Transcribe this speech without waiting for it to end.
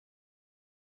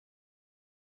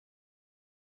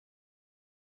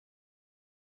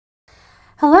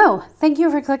Hello, thank you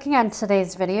for clicking on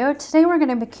today's video. Today we're going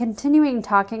to be continuing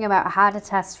talking about how to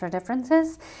test for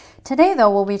differences. Today though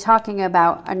we'll be talking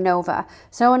about ANOVA.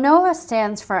 So ANOVA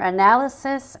stands for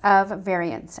Analysis of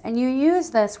Variance, and you use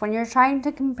this when you're trying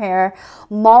to compare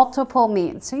multiple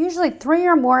means. So usually 3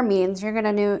 or more means you're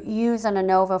going to use an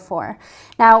ANOVA for.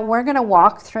 Now we're going to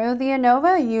walk through the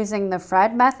ANOVA using the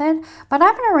Fred method, but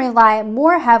I'm going to rely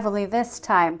more heavily this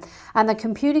time on the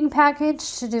computing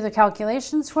package to do the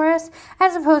calculations for us,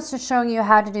 as opposed to showing you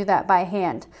how to do that by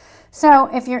hand.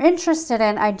 So if you're interested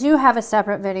in, I do have a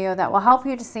separate video that will help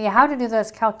you to see how to do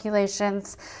those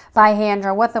calculations by hand,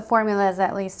 or what the formulas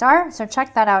at least are. So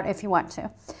check that out if you want to.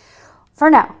 For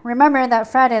now, remember that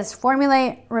Fred is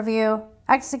formulate, review,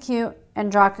 execute,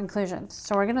 and draw conclusions.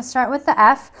 So we're going to start with the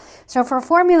F. So for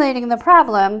formulating the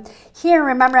problem, here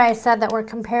remember I said that we're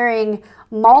comparing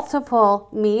multiple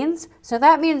means. So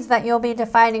that means that you'll be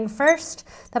defining first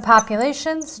the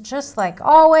populations, just like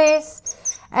always.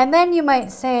 And then you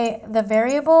might say the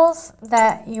variables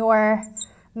that you're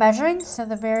measuring. So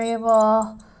the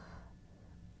variable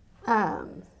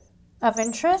of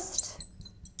interest.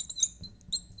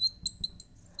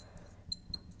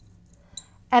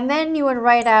 And then you would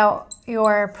write out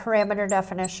your parameter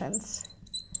definitions.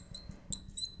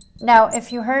 Now,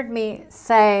 if you heard me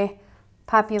say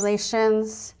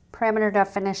populations, parameter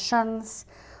definitions,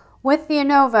 with the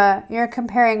ANOVA, you're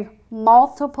comparing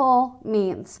multiple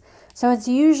means. So it's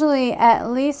usually at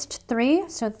least 3,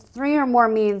 so 3 or more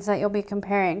means that you'll be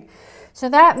comparing. So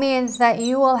that means that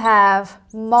you will have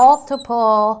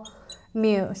multiple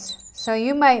mu's. So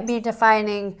you might be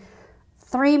defining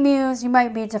 3 mu's, you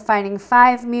might be defining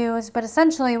 5 mu's, but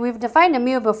essentially we've defined a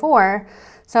mu before,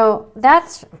 so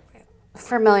that's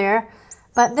familiar.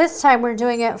 But this time we're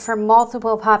doing it for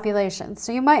multiple populations.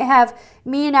 So you might have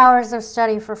mean hours of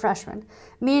study for freshmen,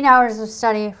 mean hours of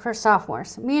study for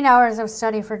sophomores, mean hours of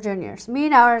study for juniors,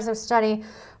 mean hours of study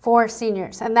for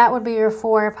seniors. And that would be your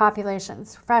 4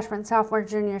 populations: freshmen, sophomore,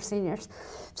 junior, seniors.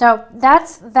 So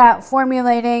that's that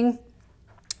formulating.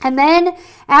 And then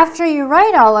after you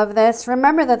write all of this,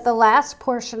 remember that the last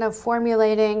portion of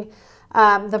formulating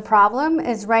the problem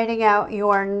is writing out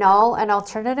your null and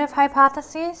alternative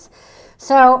hypotheses.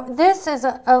 So this is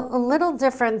a little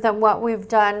different than what we've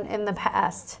done in the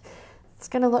past. It's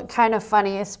going to look kind of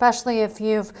funny, especially if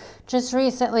you've just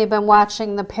recently been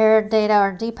watching the paired data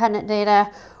or dependent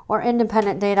data or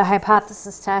independent data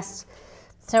hypothesis test.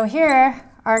 So here,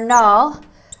 our null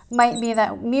might be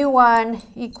that mu1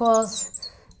 equals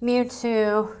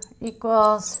mu2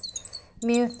 equals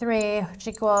mu3, which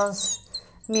equals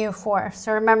mu4.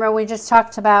 So remember, we just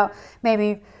talked about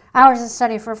maybe hours of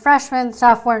study for freshmen,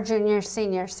 sophomore, junior,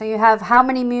 senior. So you have how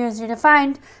many mu's you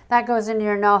defined, that goes into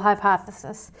your null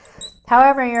hypothesis.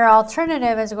 However, your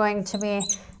alternative is going to be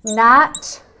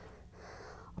not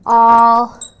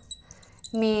all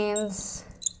means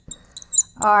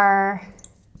are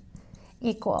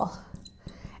equal.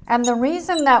 And the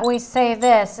reason that we say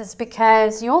this is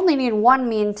because you only need one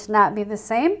mean to not be the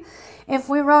same. If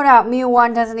we wrote out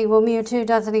mu1 doesn't equal mu2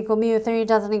 doesn't equal mu3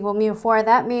 doesn't equal mu4,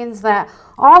 that means that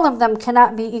all of them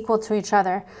cannot be equal to each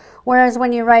other. Whereas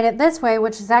when you write it this way,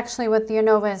 which is actually what the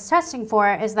ANOVA is testing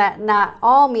for, is that not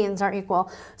all means are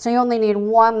equal. So you only need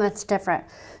one that's different.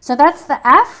 So that's the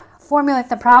F, formulate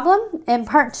the problem. In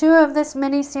part 2 of this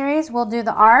mini series, we'll do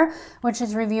the R, which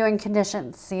is reviewing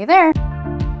conditions. See you there.